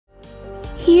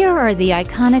Here are the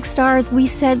iconic stars we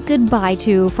said goodbye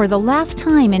to for the last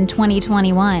time in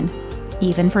 2021.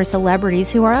 Even for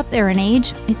celebrities who are up there in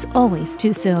age, it's always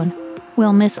too soon.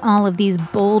 We'll miss all of these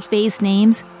bold-faced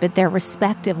names, but their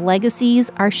respective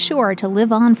legacies are sure to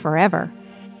live on forever.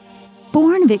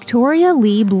 Born Victoria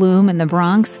Lee Bloom in the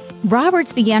Bronx,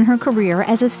 Roberts began her career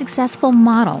as a successful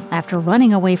model after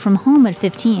running away from home at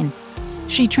 15.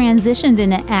 She transitioned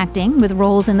into acting with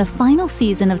roles in the final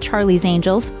season of Charlie's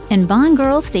Angels and Bond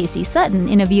girl Stacey Sutton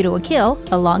in A View to a Kill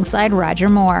alongside Roger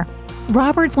Moore.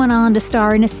 Roberts went on to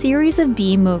star in a series of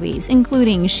B movies,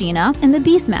 including Sheena and The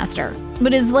Beastmaster,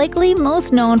 but is likely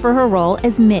most known for her role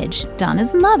as Midge,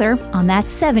 Donna's mother, on That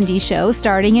 70s Show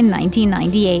starting in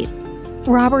 1998.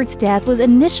 Roberts' death was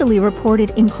initially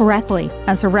reported incorrectly,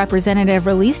 as her representative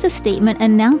released a statement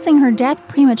announcing her death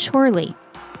prematurely.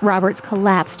 Roberts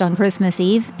collapsed on Christmas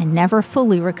Eve and never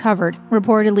fully recovered,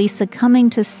 reportedly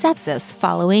succumbing to sepsis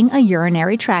following a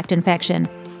urinary tract infection.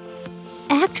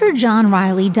 Actor John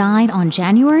Reilly died on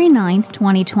January 9,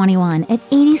 2021, at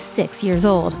 86 years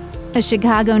old. A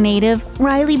Chicago native,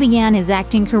 Reilly began his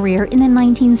acting career in the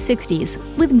 1960s,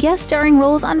 with guest starring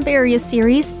roles on various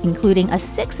series, including a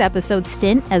 6-episode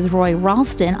stint as Roy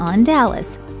Ralston on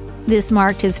Dallas. This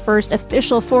marked his first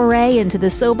official foray into the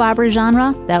soap opera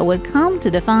genre that would come to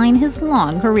define his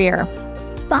long career.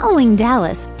 Following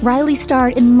Dallas, Reilly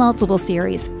starred in multiple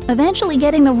series, eventually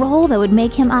getting the role that would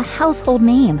make him a household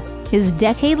name, his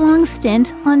decade-long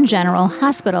stint on General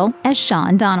Hospital as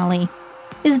Sean Donnelly.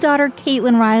 His daughter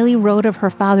Caitlin Reilly wrote of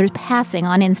her father's passing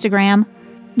on Instagram,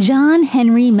 "John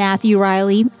Henry Matthew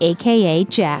Reilly, aka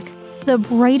Jack. The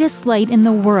brightest light in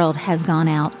the world has gone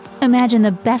out. Imagine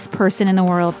the best person in the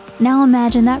world. Now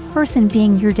imagine that person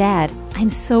being your dad. I'm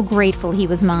so grateful he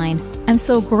was mine. I'm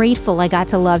so grateful I got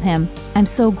to love him. I'm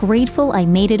so grateful I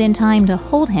made it in time to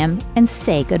hold him and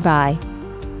say goodbye."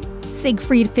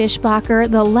 Siegfried Fischbacher,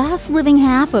 the last living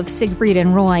half of Siegfried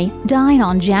and Roy, died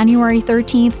on January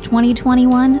 13,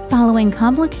 2021, following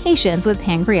complications with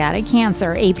pancreatic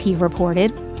cancer, AP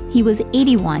reported. He was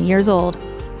 81 years old.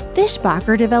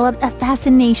 Fischbacher developed a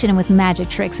fascination with magic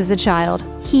tricks as a child.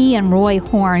 He and Roy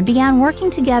Horn began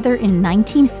working together in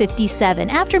 1957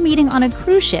 after meeting on a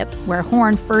cruise ship, where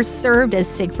Horn first served as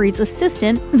Siegfried's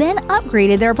assistant, then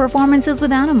upgraded their performances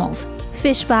with animals.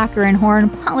 Fischbacher and Horn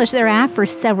polished their act for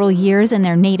several years in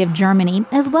their native Germany,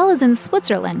 as well as in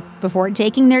Switzerland, before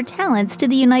taking their talents to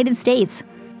the United States.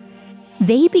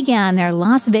 They began their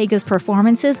Las Vegas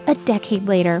performances a decade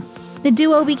later. The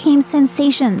duo became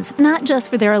sensations, not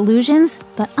just for their illusions,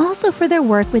 but also for their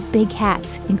work with big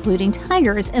cats, including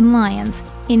tigers and lions.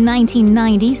 In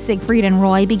 1990, Siegfried and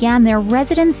Roy began their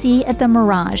residency at the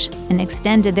Mirage and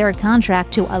extended their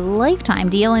contract to a lifetime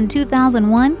deal in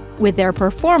 2001, with their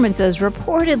performances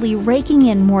reportedly raking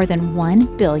in more than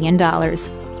 $1 billion.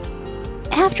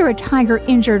 After a tiger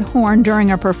injured Horn during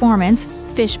a performance,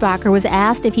 Fischbacher was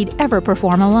asked if he'd ever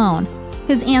perform alone.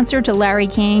 His answer to Larry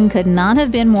King could not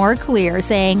have been more clear,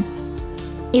 saying,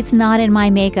 "It's not in my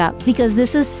makeup, because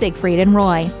this is Siegfried and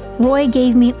Roy. Roy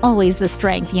gave me always the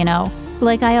strength, you know.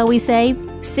 Like I always say,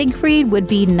 Siegfried would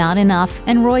be not enough,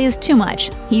 and Roy is too much.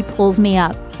 He pulls me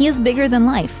up. He is bigger than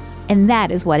life, and that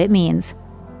is what it means."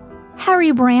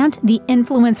 Harry Brant, the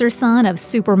influencer son of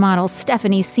supermodel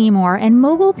Stephanie Seymour and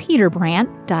mogul Peter Brant,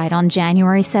 died on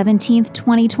January 17,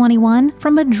 2021,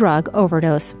 from a drug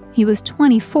overdose. He was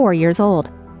 24 years old.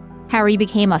 Harry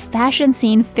became a fashion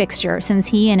scene fixture since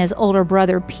he and his older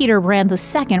brother Peter Brant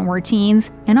II were teens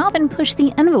and often pushed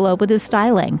the envelope with his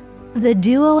styling. The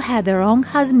duo had their own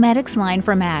cosmetics line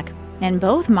for MAC, and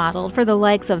both modeled for the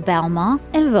likes of Balmain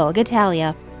and Vogue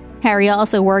Italia. Harry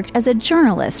also worked as a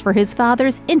journalist for his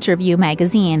father's Interview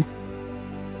magazine.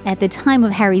 At the time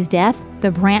of Harry's death, the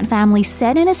Brant family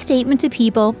said in a statement to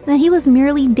People that he was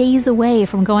merely days away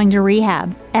from going to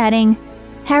rehab, adding,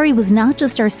 "Harry was not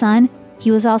just our son, he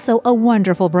was also a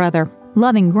wonderful brother,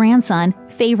 loving grandson,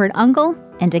 favorite uncle,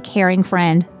 and a caring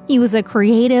friend. He was a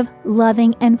creative,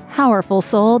 loving, and powerful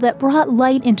soul that brought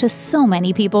light into so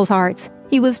many people's hearts.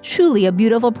 He was truly a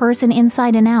beautiful person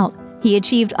inside and out. He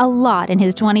achieved a lot in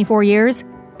his 24 years,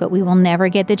 but we will never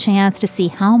get the chance to see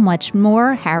how much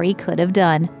more Harry could have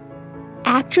done."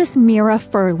 Actress Mira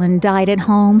Furlan died at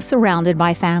home surrounded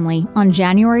by family on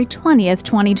January 20,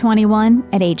 2021,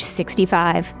 at age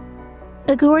 65.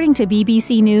 According to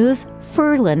BBC News,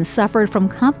 Furlan suffered from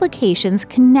complications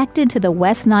connected to the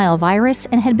West Nile virus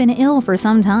and had been ill for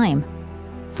some time.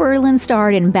 Furlan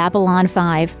starred in Babylon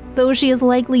 5, though she is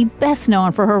likely best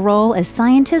known for her role as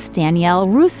scientist Danielle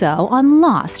Rousseau on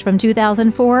Lost from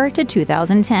 2004 to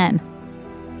 2010.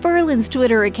 Furlan's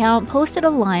Twitter account posted a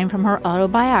line from her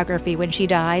autobiography when she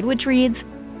died, which reads,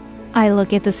 I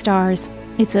look at the stars.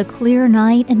 It's a clear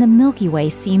night and the Milky Way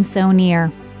seems so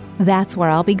near. That's where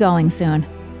I'll be going soon.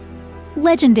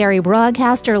 Legendary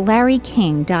broadcaster Larry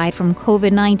King died from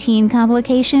COVID-19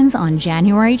 complications on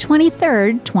January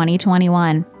 23,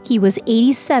 2021. He was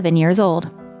 87 years old.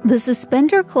 The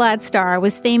suspender-clad star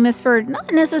was famous for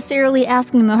not necessarily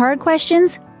asking the hard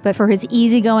questions, but for his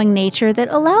easygoing nature that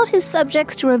allowed his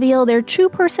subjects to reveal their true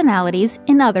personalities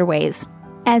in other ways.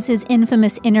 As his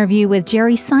infamous interview with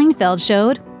Jerry Seinfeld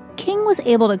showed, King was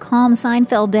able to calm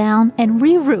Seinfeld down and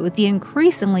reroute the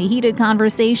increasingly heated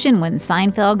conversation when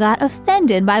Seinfeld got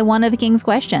offended by one of King's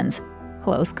questions.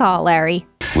 Close call, Larry.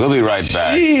 We'll be right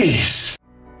back. Jeez.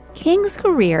 King's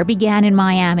career began in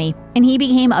Miami, and he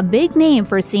became a big name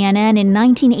for CNN in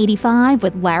 1985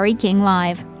 with Larry King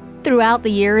Live. Throughout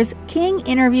the years, King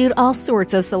interviewed all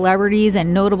sorts of celebrities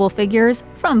and notable figures,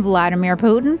 from Vladimir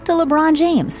Putin to LeBron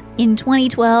James. In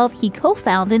 2012, he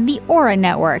co-founded the Aura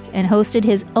Network and hosted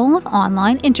his own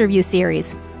online interview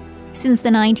series. Since the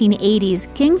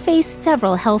 1980s, King faced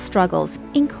several health struggles,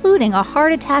 including a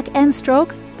heart attack and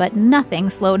stroke, but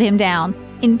nothing slowed him down.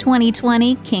 In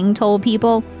 2020, King told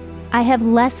people, "I have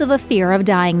less of a fear of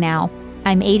dying now.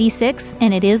 I'm 86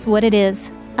 and it is what it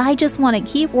is. I just want to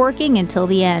keep working until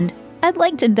the end. I'd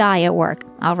like to die at work.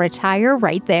 I'll retire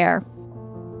right there."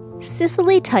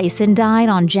 Cicely Tyson died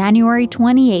on January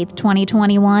 28,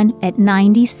 2021 at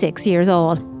 96 years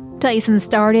old. Tyson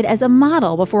started as a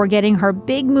model before getting her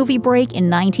big movie break in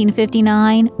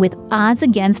 1959 with Odds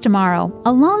Against Tomorrow,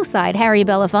 alongside Harry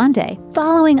Belafonte.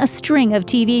 Following a string of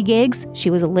TV gigs, she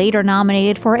was later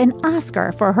nominated for an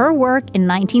Oscar for her work in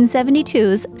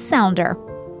 1972's Sounder.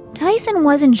 Tyson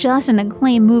wasn't just an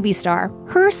acclaimed movie star.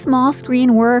 Her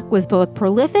small-screen work was both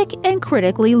prolific and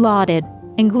critically lauded,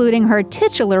 including her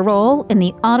titular role in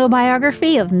the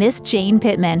autobiography of Miss Jane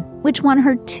Pittman, which won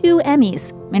her 2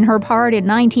 Emmys, and her part in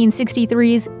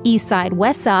 1963's East Side,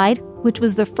 West Side, which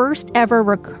was the first ever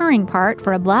recurring part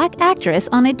for a Black actress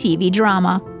on a TV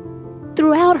drama.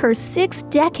 Throughout her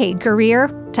 6-decade career,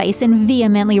 Tyson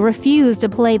vehemently refused to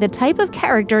play the type of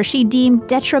character she deemed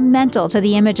detrimental to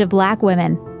the image of Black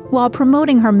women. While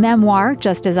promoting her memoir,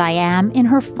 Just As I Am, in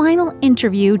her final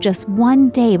interview just one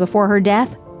day before her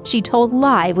death, she told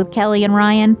Live with Kelly and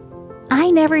Ryan,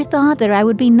 "I never thought that I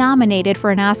would be nominated for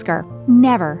an Oscar.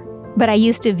 Never. But I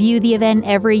used to view the event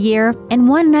every year, and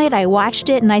one night I watched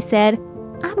it and I said,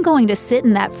 I'm going to sit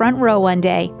in that front row one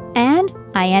day. And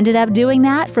I ended up doing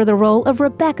that for the role of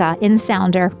Rebecca in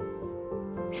Sounder."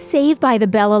 Saved by the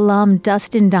Bell alum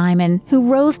Dustin Diamond, who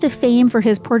rose to fame for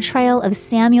his portrayal of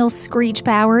Samuel Screech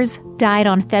Powers, died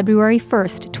on February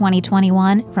 1,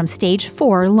 2021 from stage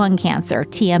 4 lung cancer,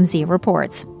 TMZ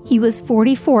reports. He was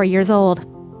 44 years old.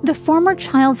 The former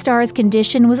child star's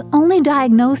condition was only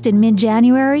diagnosed in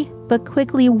mid-January, but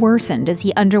quickly worsened as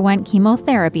he underwent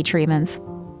chemotherapy treatments.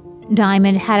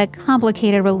 Diamond had a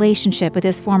complicated relationship with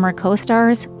his former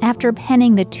co-stars after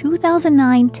penning the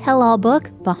 2009 tell-all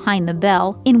book, Behind the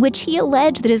Bell, in which he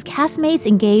alleged that his castmates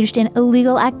engaged in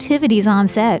illegal activities on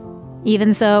set.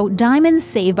 Even so, Diamond's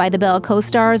Saved by the Bell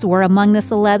co-stars were among the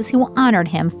celebs who honored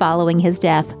him following his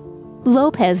death.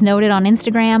 Lopez noted on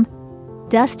Instagram,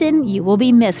 "Dustin, you will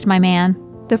be missed, my man.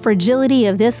 The fragility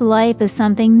of this life is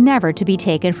something never to be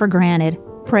taken for granted.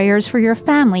 Prayers for your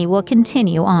family will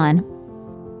continue on."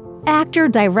 Actor,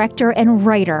 director, and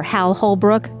writer Hal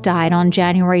Holbrook died on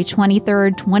January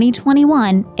 23,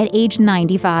 2021 at age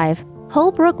 95.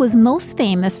 Holbrook was most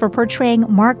famous for portraying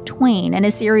Mark Twain in a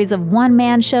series of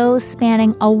one-man shows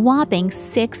spanning a whopping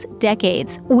 6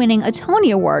 decades, winning a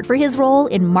Tony Award for his role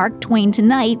in Mark Twain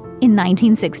Tonight in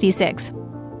 1966.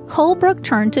 Holbrook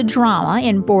turned to drama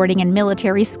in boarding and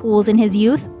military schools in his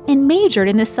youth and majored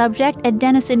in the subject at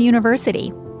Denison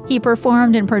University. He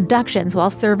performed in productions while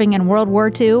serving in World War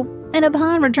II, and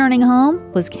upon returning home,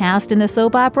 was cast in the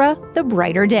soap opera The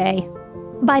Brighter Day.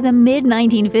 By the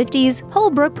mid-1950s,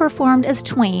 Holbrook performed as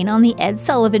Twain on The Ed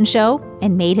Sullivan Show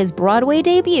and made his Broadway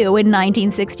debut in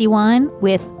 1961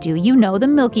 with Do You Know the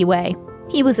Milky Way?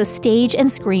 He was a stage and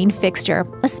screen fixture,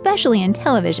 especially in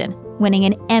television, winning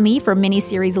an Emmy for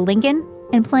miniseries Lincoln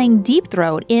and playing Deep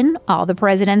Throat in All the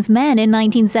President's Men in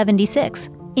 1976.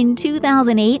 In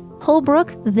 2008,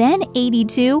 Holbrook, then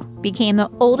 82, became the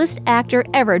oldest actor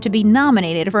ever to be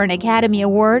nominated for an Academy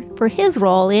Award for his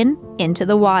role in Into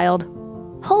the Wild.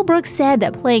 Holbrook said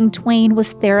that playing Twain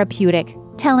was therapeutic,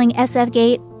 telling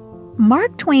SFGate,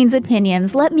 "Mark Twain's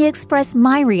opinions let me express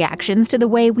my reactions to the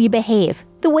way we behave,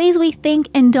 the ways we think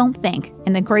and don't think,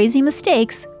 and the crazy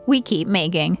mistakes we keep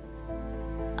making."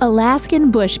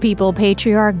 Alaskan Bush People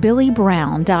patriarch Billy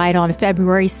Brown died on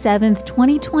February 7,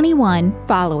 2021,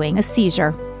 following a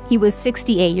seizure. He was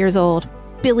 68 years old.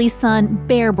 Billy's son,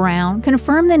 Bear Brown,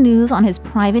 confirmed the news on his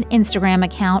private Instagram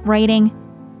account, writing,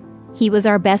 "He was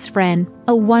our best friend,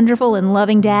 a wonderful and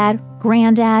loving dad,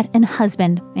 granddad, and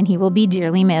husband, and he will be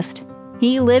dearly missed.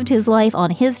 He lived his life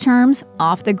on his terms,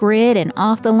 off the grid and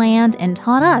off the land, and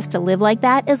taught us to live like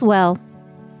that as well."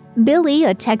 Billy,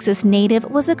 a Texas native,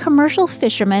 was a commercial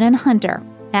fisherman and hunter.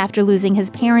 After losing his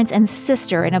parents and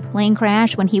sister in a plane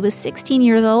crash when he was 16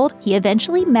 years old, he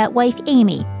eventually met wife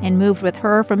Amy and moved with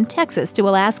her from Texas to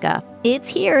Alaska. It's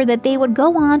here that they would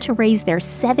go on to raise their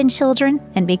 7 children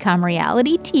and become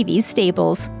reality TV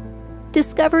staples.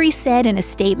 Discovery said in a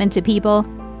statement to People,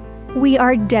 "We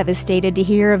are devastated to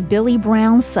hear of Billy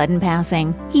Brown's sudden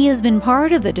passing. He has been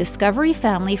part of the Discovery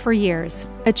family for years.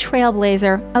 A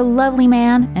trailblazer, a lovely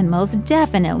man, and most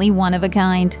definitely one of a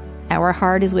kind. Our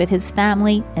heart is with his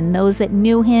family and those that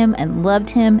knew him and loved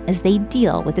him as they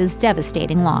deal with his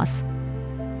devastating loss."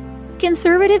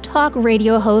 Conservative talk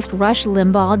radio host Rush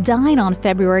Limbaugh died on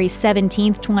February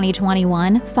 17,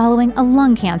 2021, following a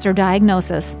lung cancer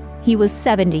diagnosis. He was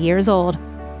 70 years old.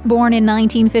 Born in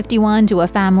 1951 to a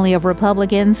family of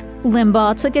Republicans,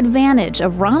 Limbaugh took advantage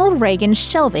of Ronald Reagan's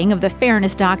shelving of the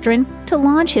Fairness Doctrine to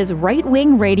launch his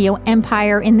right-wing radio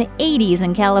empire in the 80s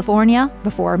in California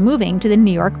before moving to the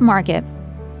New York market.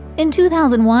 In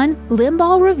 2001,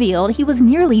 Limbaugh revealed he was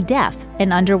nearly deaf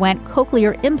and underwent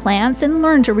cochlear implants and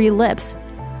learned to read lips.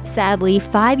 Sadly,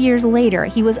 5 years later,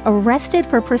 he was arrested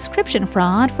for prescription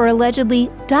fraud for allegedly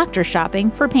doctor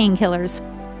shopping for painkillers.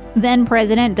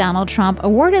 Then-President Donald Trump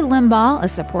awarded Limbaugh, a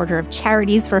supporter of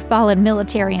charities for fallen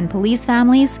military and police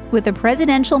families, with the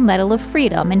Presidential Medal of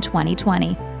Freedom in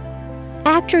 2020.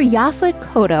 Actor Yaphet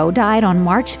Kotto died on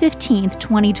March 15,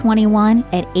 2021,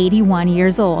 at 81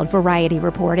 years old, Variety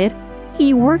reported.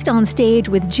 He worked on stage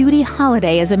with Judy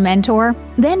Holliday as a mentor,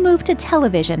 then moved to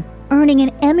television, earning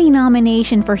an Emmy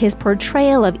nomination for his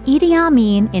portrayal of Idi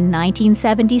Amin in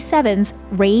 1977's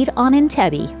Raid on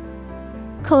Entebbe.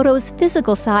 Kotto's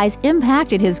physical size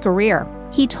impacted his career.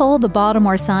 He told the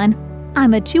Baltimore Sun,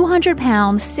 "I'm a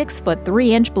 200-pound,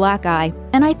 6'3" black guy,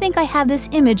 and I think I have this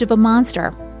image of a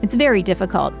monster. It's very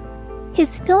difficult."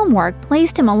 His film work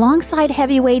placed him alongside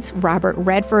heavyweights Robert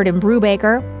Redford in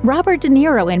Brubaker, Robert De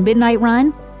Niro in Midnight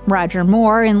Run, Roger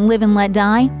Moore in Live and Let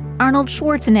Die, Arnold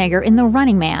Schwarzenegger in The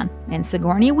Running Man, and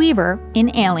Sigourney Weaver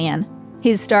in Alien.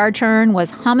 His star turn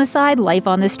was Homicide: Life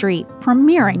on the Street,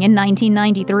 premiering in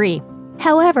 1993.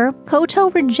 However,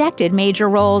 Kotto rejected major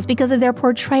roles because of their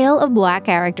portrayal of black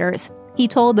characters. He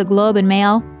told the Globe and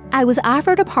Mail, "I was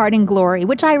offered a part in Glory,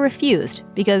 which I refused,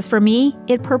 because for me,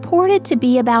 it purported to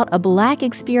be about a black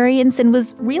experience and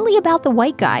was really about the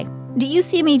white guy. Do you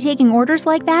see me taking orders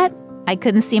like that? I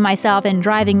couldn't see myself in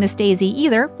Driving Miss Daisy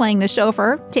either, playing the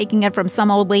chauffeur, taking it from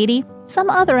some old lady. Some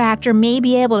other actor may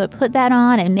be able to put that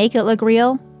on and make it look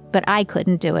real, but I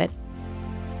couldn't do it."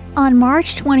 On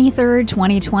March 23,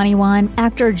 2021,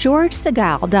 actor George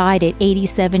Segal died at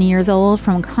 87 years old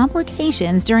from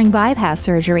complications during bypass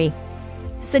surgery.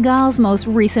 Segal's most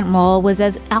recent role was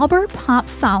as Albert Pop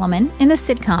Solomon in the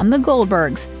sitcom The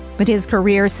Goldbergs, but his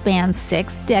career spans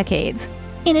 6 decades.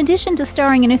 In addition to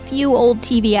starring in a few old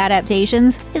TV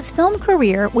adaptations, his film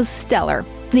career was stellar.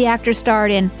 The actor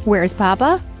starred in Where's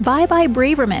Papa?, Bye Bye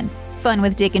Braverman, Fun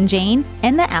with Dick and Jane,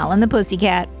 and The Owl and the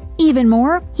Pussycat. Even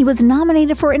more, he was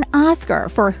nominated for an Oscar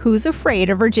for Who's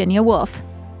Afraid of Virginia Woolf.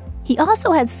 He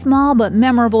also had small but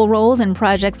memorable roles in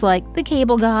projects like The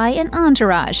Cable Guy and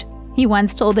Entourage. He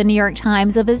once told the New York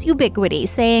Times of his ubiquity,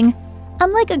 saying,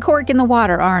 "I'm like a cork in the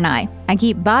water, aren't I? I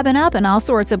keep bobbing up in all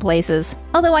sorts of places,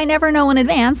 although I never know in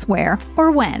advance where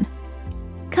or when."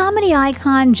 Comedy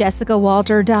icon Jessica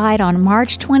Walter died on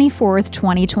March 24,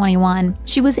 2021.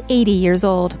 She was 80 years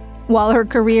old. While her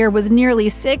career was nearly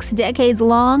 6 decades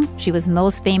long, she was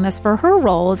most famous for her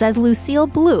roles as Lucille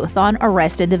Bluth on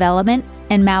Arrested Development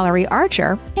and Mallory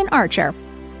Archer in Archer.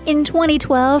 In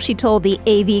 2012, she told the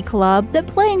AV Club that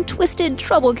playing twisted,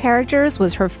 troubled characters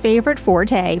was her favorite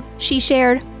forte. She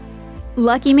shared,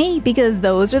 "Lucky me, because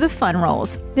those are the fun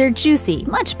roles. They're juicy,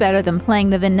 much better than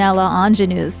playing the vanilla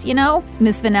ingenues, you know,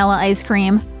 Miss Vanilla Ice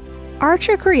Cream."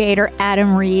 Archer creator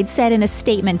Adam Reed said in a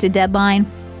statement to Deadline,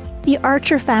 "The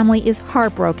Archer family is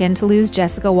heartbroken to lose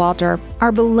Jessica Walter,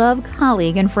 our beloved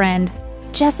colleague and friend.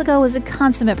 Jessica was a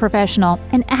consummate professional,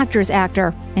 an actor's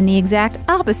actor, and the exact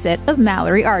opposite of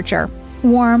Mallory Archer.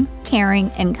 Warm, caring,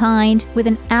 and kind, with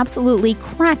an absolutely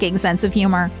cracking sense of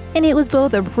humor. And it was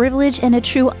both a privilege and a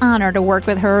true honor to work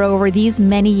with her over these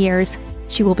many years.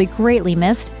 She will be greatly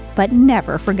missed, but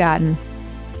never forgotten."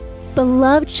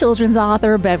 Beloved children's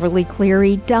author Beverly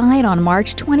Cleary died on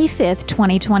March 25,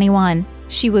 2021.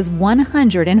 She was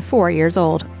 104 years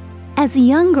old. As a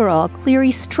young girl,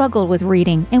 Cleary struggled with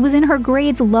reading and was in her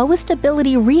grade's lowest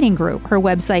ability reading group, her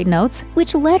website notes,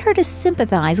 which led her to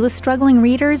sympathize with struggling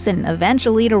readers and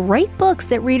eventually to write books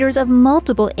that readers of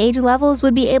multiple age levels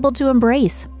would be able to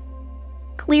embrace.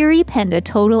 Cleary penned a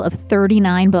total of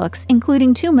 39 books,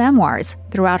 including 2 memoirs,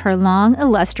 throughout her long,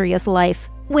 illustrious life,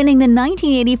 winning the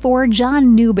 1984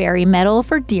 John Newbery Medal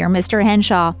for Dear Mr.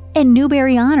 Henshaw, and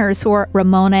Newbery Honors for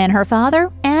Ramona and Her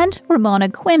Father and Ramona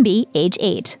Quimby, age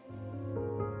 8.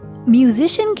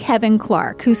 Musician Kevin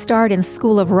Clark, who starred in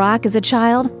School of Rock as a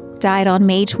child, died on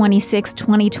May 26,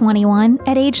 2021,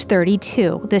 at age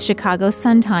 32, the Chicago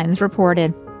Sun-Times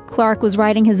reported. Clark was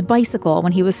riding his bicycle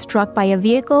when he was struck by a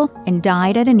vehicle and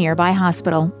died at a nearby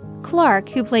hospital. Clark,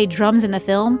 who played drums in the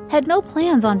film, had no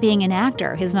plans on being an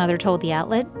actor, his mother told the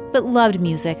outlet, but loved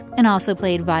music and also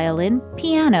played violin,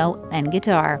 piano, and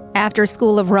guitar. After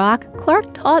School of Rock,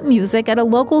 Clark taught music at a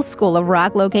local School of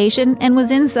Rock location and was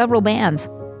in several bands.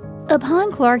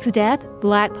 Upon Clark's death,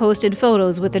 Black posted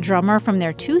photos with the drummer from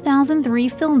their 2003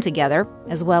 film together,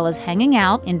 as well as hanging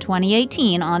out in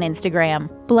 2018 on Instagram.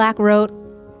 Black wrote,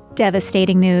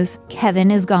 "Devastating news. Kevin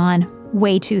is gone.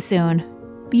 Way too soon.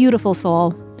 Beautiful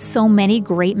soul. So many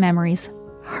great memories.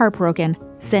 Heartbroken.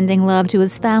 Sending love to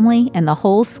his family and the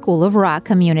whole School of Rock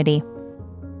community."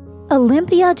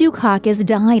 Olympia Dukakis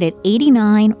died at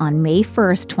 89 on May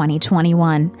 1,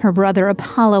 2021, her brother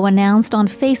Apollo announced on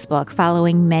Facebook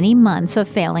following many months of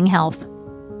failing health.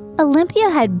 Olympia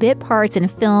had bit parts in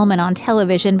film and on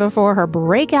television before her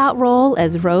breakout role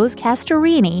as Rose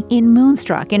Castorini in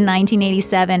Moonstruck in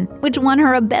 1987, which won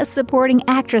her a Best Supporting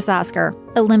Actress Oscar.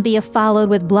 Olympia followed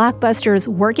with blockbusters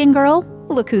Working Girl,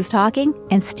 Look Who's Talking,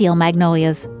 and Steel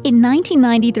Magnolias. In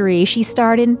 1993, she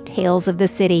starred in Tales of the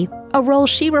City, a role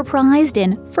she reprised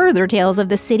in Further Tales of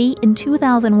the City in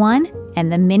 2001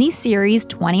 and the miniseries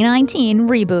 2019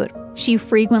 reboot. She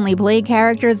frequently played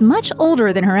characters much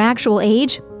older than her actual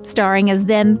age, starring as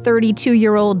then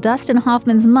 32-year-old Dustin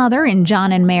Hoffman's mother in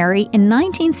John and Mary in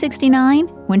 1969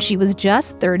 when she was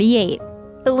just 38.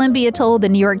 Olympia told the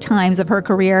New York Times of her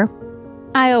career,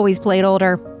 "I always played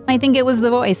older. I think it was the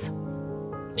voice."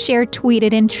 Cher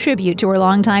tweeted in tribute to her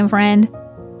longtime friend,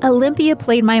 "Olympia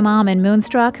played my mom in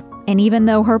Moonstruck, and even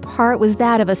though her part was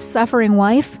that of a suffering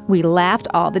wife, we laughed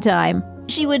all the time.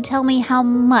 She would tell me how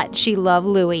much she loved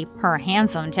Louis, her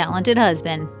handsome, talented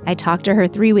husband. I talked to her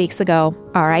 3 weeks ago.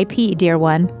 R.I.P., dear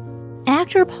one."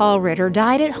 Actor Paul Ritter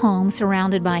died at home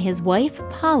surrounded by his wife,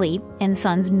 Polly, and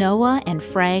sons Noah and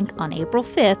Frank on April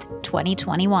 5,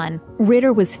 2021.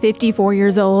 Ritter was 54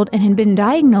 years old and had been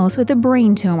diagnosed with a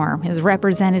brain tumor, his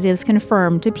representatives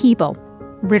confirmed to People.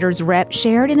 Ritter's rep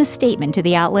shared in a statement to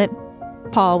the outlet,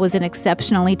 "Paul was an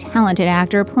exceptionally talented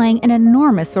actor playing an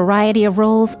enormous variety of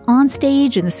roles on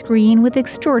stage and screen with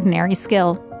extraordinary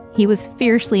skill. He was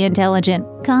fiercely intelligent,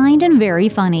 kind, and very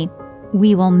funny.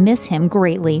 We will miss him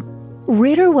greatly."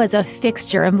 Ritter was a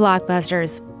fixture in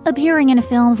blockbusters, appearing in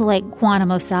films like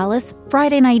Quantum of Solace,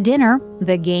 Friday Night Dinner,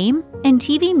 The Game, and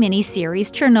TV miniseries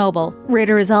Chernobyl.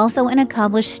 Ritter is also an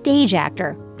accomplished stage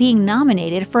actor, being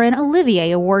nominated for an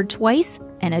Olivier Award twice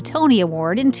and a Tony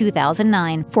Award in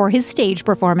 2009 for his stage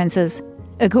performances.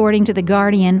 According to The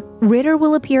Guardian, Ritter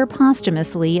will appear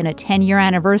posthumously in a 10-year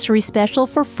anniversary special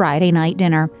for Friday Night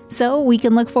Dinner, so we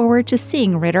can look forward to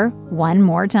seeing Ritter one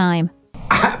more time.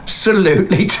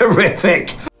 Absolutely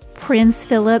terrific! Prince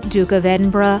Philip, Duke of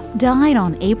Edinburgh, died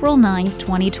on April 9,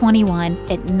 2021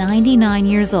 at 99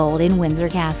 years old in Windsor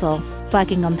Castle.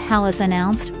 Buckingham Palace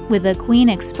announced, with the Queen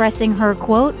expressing her,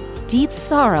 quote, "deep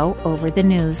sorrow over the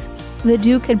news." The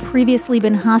Duke had previously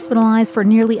been hospitalized for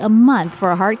nearly a month for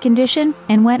a heart condition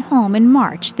and went home in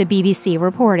March, the BBC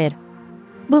reported.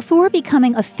 Before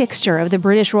becoming a fixture of the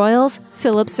British royals,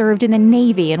 Philip served in the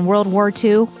Navy in World War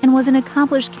II and was an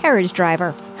accomplished carriage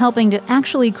driver, helping to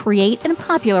actually create and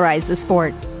popularize the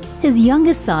sport. His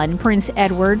youngest son, Prince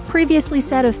Edward, previously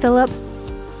said of Philip,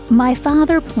 "My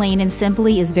father, plain and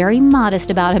simply, is very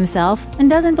modest about himself and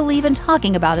doesn't believe in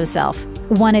talking about himself.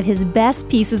 One of his best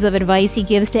pieces of advice he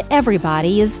gives to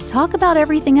everybody is talk about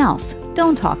everything else.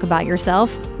 Don't talk about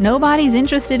yourself. Nobody's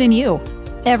interested in you."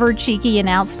 Ever cheeky and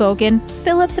outspoken,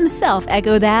 Philip himself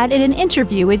echoed that in an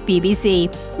interview with BBC.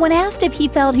 When asked if he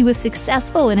felt he was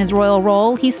successful in his royal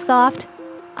role, he scoffed,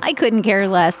 "I couldn't care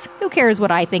less. Who cares what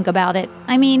I think about it?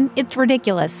 I mean, it's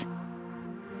ridiculous."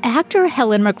 Actor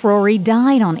Helen McCrory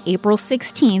died on April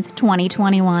 16,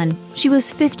 2021. She was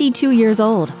 52 years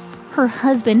old. Her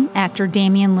husband, actor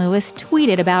Damian Lewis,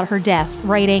 tweeted about her death,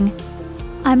 writing,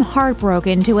 "I'm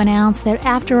heartbroken to announce that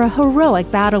after a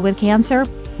heroic battle with cancer,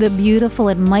 The beautiful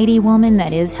and mighty woman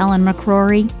that is Helen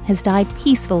McCrory has died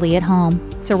peacefully at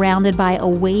home, surrounded by a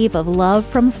wave of love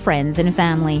from friends and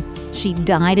family. She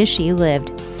died as she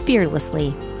lived,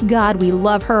 fearlessly. God, we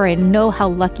love her and know how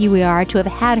lucky we are to have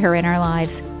had her in our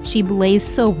lives. She blazed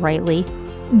so brightly.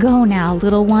 Go now,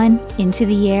 little one, into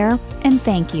the air, and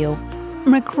thank you.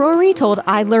 McCrory told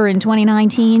Idler in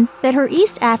 2019 that her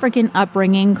East African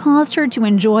upbringing caused her to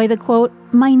enjoy the, quote,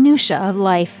 minutia of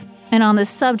life. And on the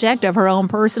subject of her own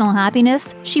personal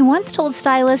happiness, she once told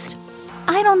stylist,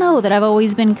 I don't know that I've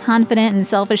always been confident and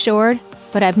self-assured,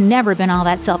 but I've never been all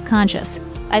that self-conscious.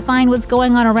 I find what's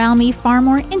going on around me far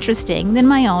more interesting than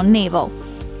my own navel.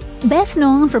 Best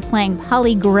known for playing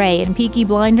Polly Gray in Peaky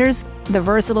Blinders, the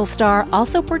versatile star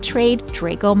also portrayed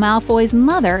Draco Malfoy's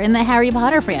mother in the Harry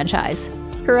Potter franchise.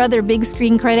 Her other big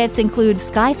screen credits include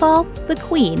Skyfall, The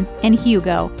Queen, and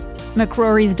Hugo.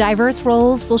 McCrory's diverse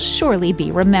roles will surely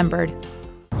be remembered.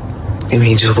 You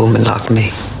mean a woman like me?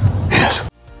 Yes.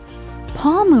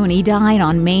 Paul Mooney died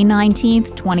on May 19,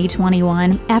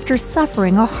 2021, after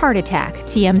suffering a heart attack,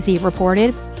 TMZ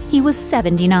reported. He was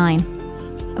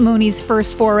 79. Mooney's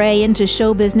first foray into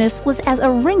show business was as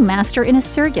a ringmaster in a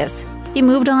circus. He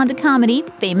moved on to comedy,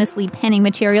 famously penning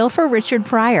material for Richard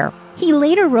Pryor. He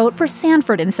later wrote for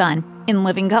Sanford & Son, In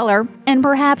Living Color, and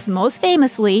perhaps most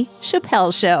famously,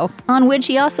 Chappelle's Show, on which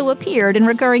he also appeared in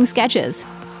recurring sketches.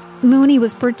 Mooney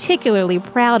was particularly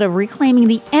proud of reclaiming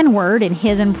the N-word in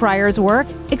his and Pryor's work,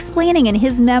 explaining in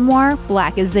his memoir,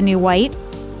 Black is the New White,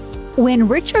 when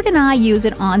Richard and I use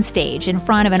it on stage in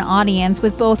front of an audience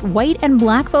with both white and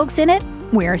black folks in it,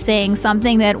 we're saying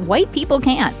something that white people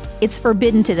can't. It's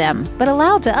forbidden to them, but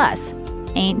allowed to us.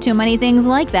 Ain't too many things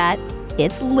like that.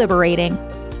 It's liberating.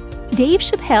 Dave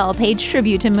Chappelle paid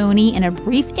tribute to Mooney in a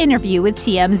brief interview with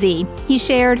TMZ. He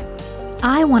shared,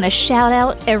 I want to shout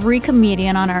out every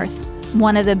comedian on earth.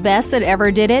 One of the best that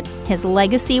ever did it, his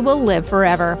legacy will live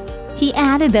forever. He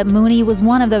added that Mooney was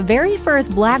one of the very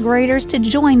first black writers to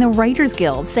join the Writers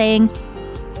Guild, saying,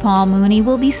 Paul Mooney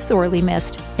will be sorely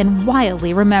missed and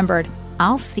wildly remembered.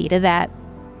 I'll see to that.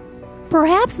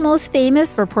 Perhaps most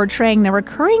famous for portraying the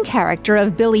recurring character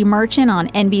of Billy Merchant on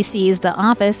NBC's The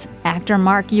Office, actor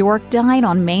Mark York died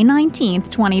on May 19,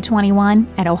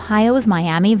 2021, at Ohio's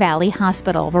Miami Valley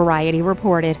Hospital, Variety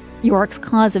reported. York's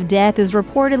cause of death is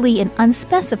reportedly an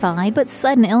unspecified but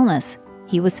sudden illness.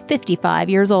 He was 55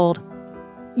 years old.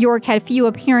 York had few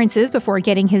appearances before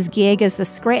getting his gig as the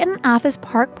Scranton Office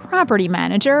Park property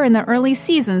manager in the early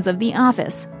seasons of The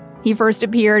Office. He first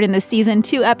appeared in the Season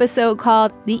 2 episode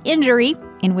called The Injury,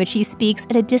 in which he speaks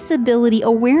at a disability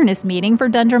awareness meeting for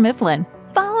Dunder Mifflin.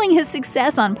 Following his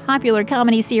success on popular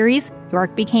comedy series,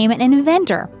 York became an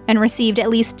inventor and received at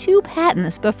least 2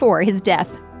 patents before his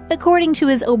death. According to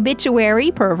his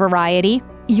obituary per Variety,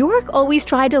 York always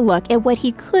tried to look at what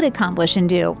he could accomplish and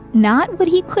do, not what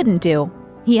he couldn't do.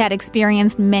 He had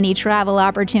experienced many travel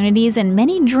opportunities and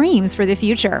many dreams for the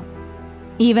future.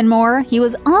 Even more, he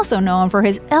was also known for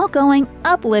his outgoing,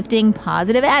 uplifting,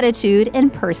 positive attitude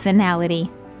and personality.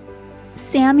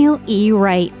 Samuel E.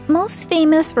 Wright, most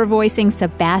famous for voicing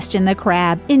Sebastian the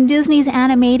Crab in Disney's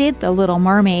animated The Little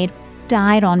Mermaid,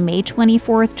 died on May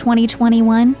 24,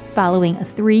 2021, following a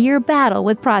 3-year battle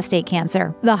with prostate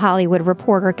cancer, The Hollywood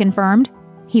Reporter confirmed.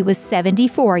 He was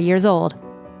 74 years old.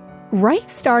 Wright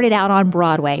started out on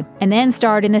Broadway and then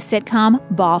starred in the sitcom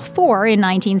Ball 4 in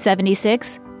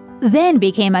 1976, then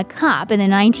became a cop in the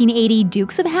 1980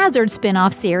 Dukes of Hazzard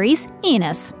spin-off series,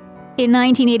 Enos. In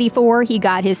 1984, he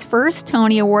got his first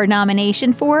Tony Award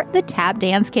nomination for The Tap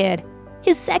Dance Kid.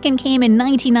 His second came in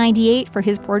 1998 for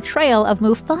his portrayal of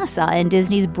Mufasa in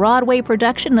Disney's Broadway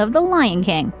production of The Lion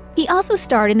King. He also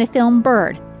starred in the film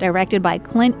Bird, directed by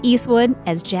Clint Eastwood,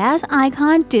 as jazz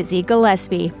icon Dizzy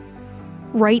Gillespie.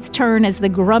 Wright's turn as the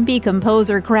grumpy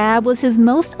composer Crab was his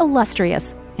most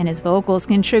illustrious, and his vocals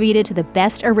contributed to the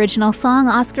Best Original Song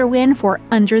Oscar win for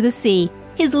Under the Sea.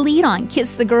 His lead on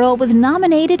Kiss the Girl was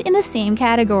nominated in the same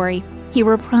category. He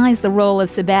reprised the role of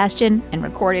Sebastian and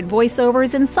recorded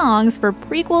voiceovers and songs for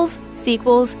prequels,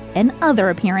 sequels, and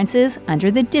other appearances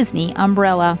under the Disney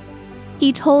umbrella.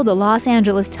 He told the Los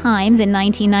Angeles Times in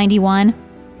 1991,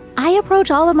 I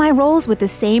approach all of my roles with the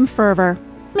same fervor.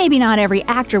 Maybe not every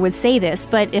actor would say this,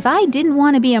 but if I didn't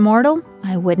want to be immortal,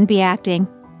 I wouldn't be acting.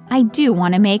 I do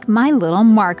want to make my little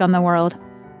mark on the world.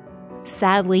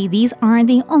 Sadly, these aren't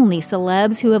the only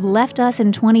celebs who have left us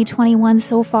in 2021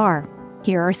 so far.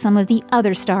 Here are some of the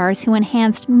other stars who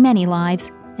enhanced many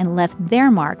lives and left their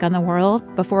mark on the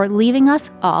world before leaving us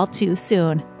all too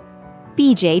soon.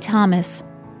 B.J. Thomas,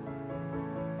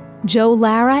 Joe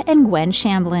Lara and Gwen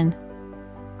Shamblin,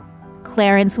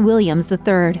 Clarence Williams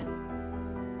III,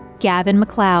 Gavin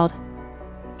MacLeod,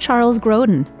 Charles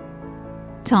Grodin,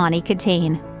 Tawny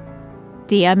Katane,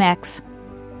 DMX,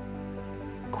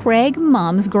 Craig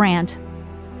Mums Grant,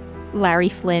 Larry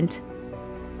Flint,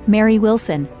 Mary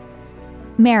Wilson,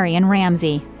 Marion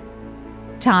Ramsey,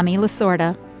 Tommy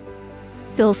Lasorda,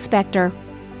 Phil Spector,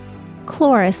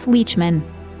 Cloris Leachman,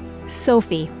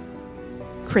 Sophie,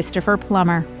 Christopher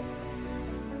Plummer.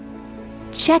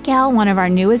 Check out one of our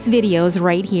newest videos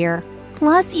right here.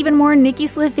 Plus, even more Nicki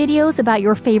Swift videos about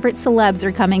your favorite celebs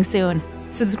are coming soon.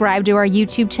 Subscribe to our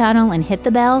YouTube channel and hit the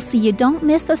bell so you don't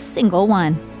miss a single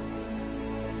one.